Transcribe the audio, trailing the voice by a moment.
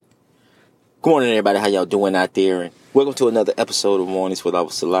Good morning, everybody. How y'all doing out there? And welcome to another episode of Mornings with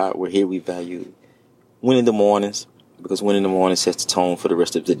Alpha Salat. We're here. We value winning the mornings because winning the morning sets the tone for the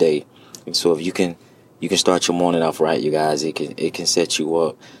rest of the day. And so, if you can start your morning off right, you guys. It can set you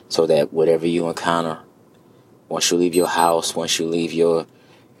up so that whatever you encounter, once you leave your house, once you leave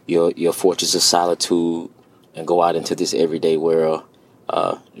your fortress of solitude, and go out into this everyday world,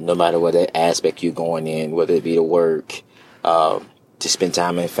 no matter what aspect you're going in, whether it be to work, to spend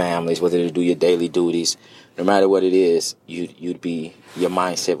time in families, whether to do your daily duties, no matter what it is, your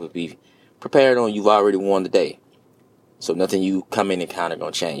mindset would be prepared on you've already won the day. So nothing you come in and kind of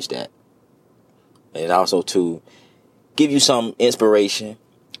gonna change that. And also to give you some inspiration,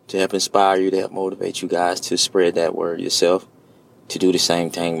 to help inspire you, to help motivate you guys to spread that word yourself, to do the same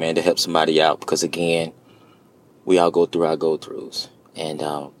thing, man, to help somebody out. Because again, we all go through our go-throughs. And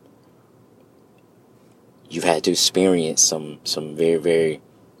you've had to experience some very,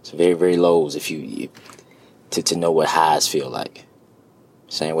 very lows to know what highs feel like.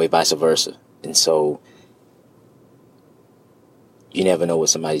 Same way, vice versa. And so you never know what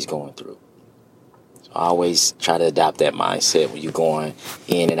somebody's going through. So I always try to adopt that mindset when you're going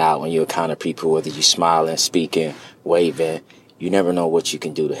in and out, when you encounter people, whether you're smiling, speaking, waving. You never know what you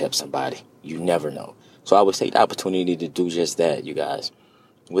can do to help somebody. You never know. So I always take the opportunity to do just that, you guys.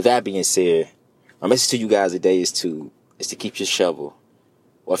 With that being said, my message to you guys today is to keep your shovel.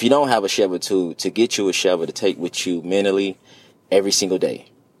 Or if you don't have a shovel, to get you a shovel to take with you mentally every single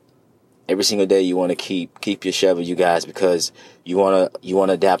day. Every single day you want to keep your shovel, you guys, because you want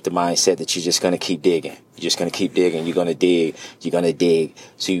to adapt the mindset that you're just going to keep digging. You're just going to keep digging. You're going to dig. You're going to dig.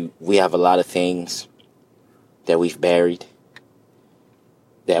 So we have a lot of things that we've buried,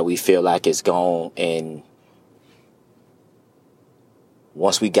 that we feel like it's gone, and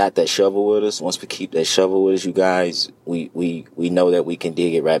once we got that shovel with us, once we keep that shovel with us, you guys, we know that we can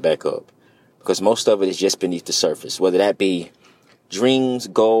dig it right back up. Because most of it is just beneath the surface. Whether that be dreams,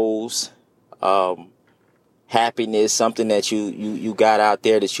 goals, happiness, something that you got out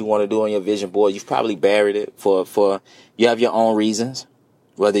there that you want to do on your vision board, you've probably buried it for you have your own reasons.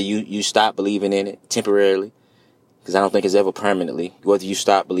 Whether you stop believing in it temporarily, because I don't think it's ever permanently. Whether you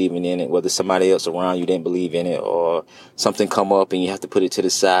stop believing in it, whether somebody else around you didn't believe in it, or something come up and you have to put it to the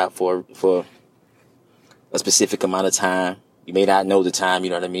side for a specific amount of time. You may not know the time,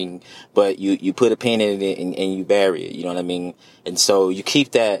 you know what I mean? But you put a pin in it and you bury it, you know what I mean? And so you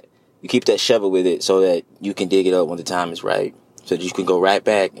keep that shovel with it so that you can dig it up when the time is right. So that you can go right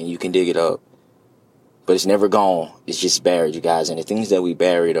back and you can dig it up. But it's never gone. It's just buried, you guys. And the things that we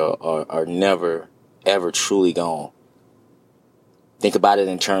buried are never ever truly gone. Think about it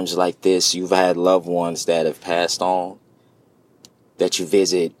in terms like this. You've had loved ones that have passed on, that you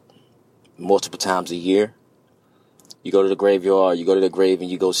visit multiple times a year. You go to the graveyard, you go to the grave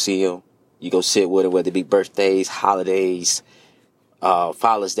and you go see them. You go sit with them, whether it be birthdays, holidays,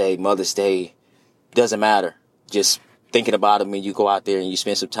 Father's Day, Mother's Day. Doesn't matter. Just thinking about them, and you go out there and you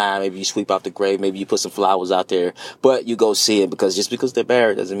spend some time. Maybe you sweep out the grave. Maybe you put some flowers out there. But you go see it, because just because they're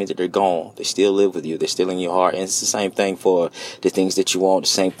buried doesn't mean that they're gone. They still live with you. They're still in your heart. And it's the same thing for the things that you want, the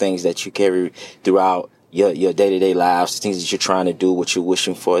same things that you carry throughout your day-to-day lives, the things that you're trying to do, what you're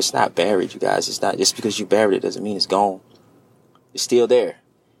wishing for. It's not buried, you guys. It's not just because you buried it doesn't mean it's gone. It's still there.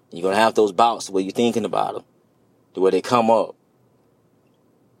 And you're going to have those bouts where you're thinking about them, to where they come up,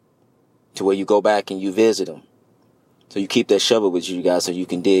 to where you go back and you visit them. So you keep that shovel with you guys so you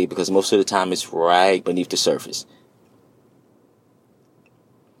can dig, because most of the time it's right beneath the surface.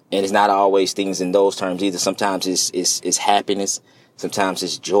 And it's not always things in those terms either. Sometimes it's happiness. Sometimes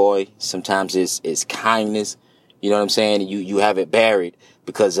it's joy. Sometimes it's kindness. You know what I'm saying? You have it buried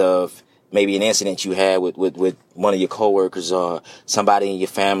because of maybe an incident you had with one of your coworkers or somebody in your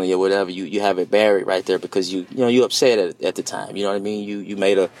family or whatever. You have it buried right there because you're upset at the time. You know what I mean? You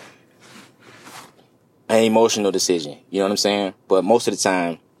made an emotional decision. You know what I'm saying? But most of the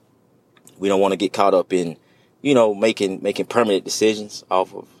time, we don't want to get caught up in, making permanent decisions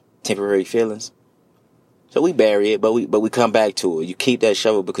off of temporary feelings. So we bury it, but we come back to it. You keep that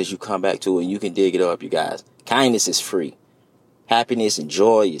shovel because you come back to it and you can dig it up, you guys. Kindness is free. Happiness and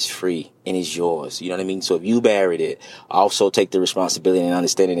joy is free and it's yours. You know what I mean? So if you buried it, also take the responsibility and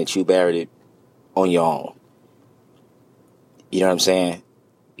understanding that you buried it on your own. You know what I'm saying?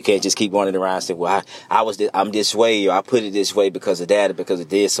 You can't just keep running around saying, well, I'm this way, or I put it this way because of that, or because of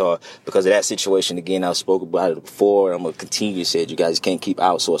this, or because of that situation. Again, I've spoken about it before, and I'm going to continue to say it. You guys can't keep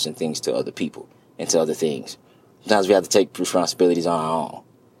outsourcing things to other people and to other things. Sometimes we have to take responsibilities on our own.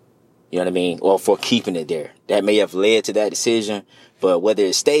 You know what I mean? Or for keeping it there. That may have led to that decision, but whether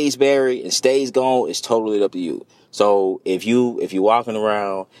it stays buried and stays gone, it's totally up to you. So if you're walking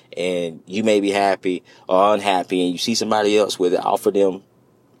around and you may be happy or unhappy and you see somebody else with it, offer them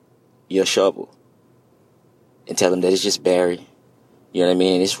your shovel and tell them that it's just buried. You know what I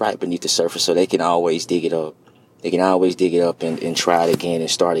mean? It's right beneath the surface, so they can always dig it up. They can always dig it up and try it again and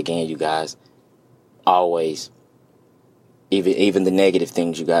start again, you guys. Always. Even the negative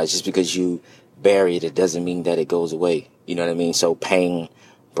things, you guys. Just because you bury it, it doesn't mean that it goes away. You know what I mean? So pain,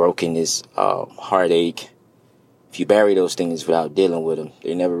 brokenness, heartache. If you bury those things without dealing with them,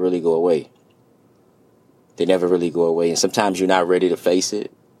 they never really go away. They never really go away. And sometimes you're not ready to face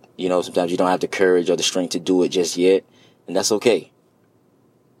it. You know, sometimes you don't have the courage or the strength to do it just yet. And that's okay.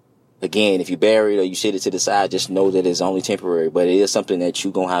 Again, if you bury it or you sit it to the side, just know that it's only temporary. But it is something that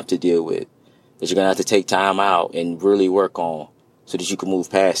you're going to have to deal with. That you're going to have to take time out and really work on so that you can move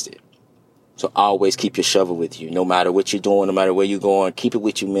past it. So always keep your shovel with you. No matter what you're doing, no matter where you're going, keep it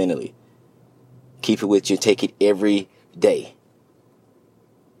with you mentally. Keep it with you. Take it every day.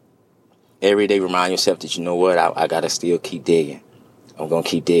 Every day remind yourself that, you know what, I got to still keep digging. I'm going to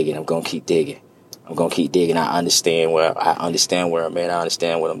keep digging. I'm going to keep digging. I'm going to keep digging. I understand where I'm at. I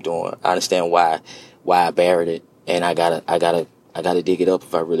understand what I'm doing. I understand why I buried it. And I gotta dig it up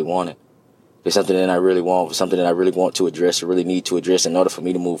if I really want it. If it's something that I really want, if it's something that I really want to address or really need to address in order for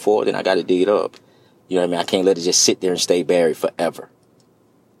me to move forward, then I got to dig it up. You know what I mean? I can't let it just sit there and stay buried forever.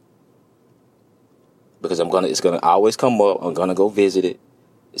 Because it's going to always come up. I'm going to go visit it.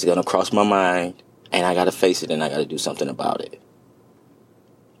 It's going to cross my mind. And I got to face it and I got to do something about it.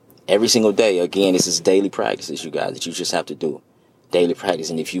 Every single day. Again, this is daily practices, you guys, that you just have to do. Daily practice.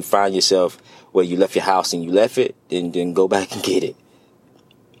 And if you find yourself where you left your house and you left it, then go back and get it.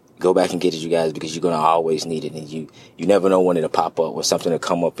 Go back and get it, you guys, because you're going to always need it. And you never know when it'll pop up or something will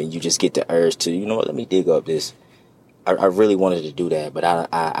come up and you just get the urge to, you know what, let me dig up this. I really wanted to do that, but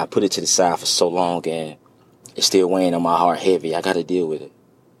I put it to the side for so long and it's still weighing on my heart heavy. I got to deal with it.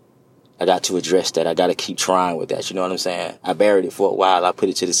 I got to address that. I got to keep trying with that. You know what I'm saying? I buried it for a while. I put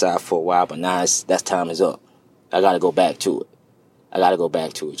it to the side for a while, but now that time is up. I got to go back to it.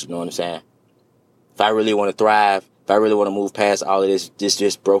 You know what I'm saying? If I really want to thrive, if I really want to move past all of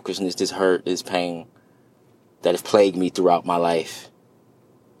this brokenness, this hurt, this pain that has plagued me throughout my life,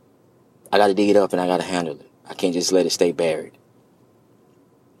 I got to dig it up and I got to handle it. I can't just let it stay buried.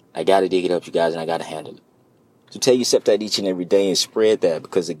 I got to dig it up, you guys, and I got to handle it. So tell yourself that each and every day and spread that,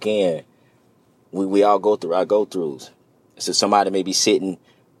 because again, we all go through our go-throughs. So somebody may be sitting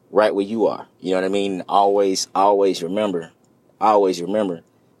right where you are. You know what I mean? Always remember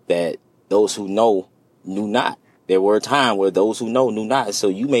that those who know knew not. There were a time where those who know knew not. So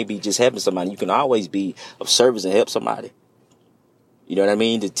you may be just helping somebody. You can always be of service and help somebody. You know what I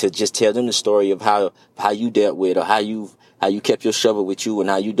mean? To just tell them the story of how you dealt with, or how you kept your shovel with you, and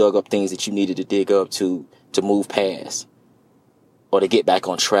how you dug up things that you needed to dig up to move past or to get back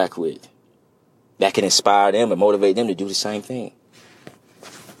on track with. That can inspire them and motivate them to do the same thing.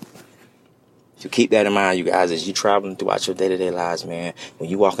 So keep that in mind, you guys, as you traveling throughout your day-to-day lives, man. When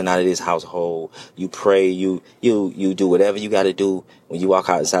you walking out of this household, you pray, you do whatever you got to do. When you walk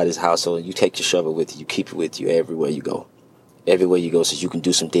outside this household, you take your shovel with you. You keep it with you everywhere you go. Everywhere you go, so you can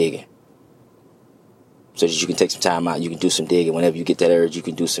do some digging. So that you can take some time out. You can do some digging. Whenever you get that urge, you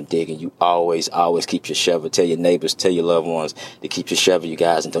can do some digging. You always keep your shovel. Tell your neighbors, tell your loved ones to keep your shovel, you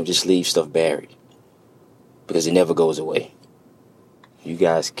guys, and don't just leave stuff buried, because it never goes away. You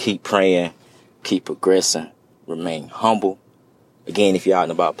guys keep praying. Keep progressing. Remain humble. Again, if you're out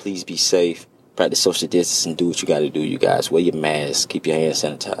and about, please be safe. Practice social distancing. Do what you got to do, you guys. Wear your mask. Keep your hand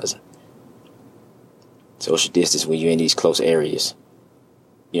sanitizer. Social distance when you're in these close areas.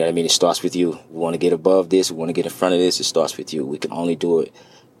 You know what I mean? It starts with you. We want to get above this. We want to get in front of this. It starts with you. We can only do it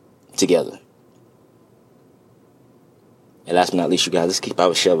together. And last but not least, you guys, let's keep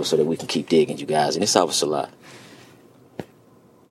our shovel so that we can keep digging, you guys. And it's always a lot.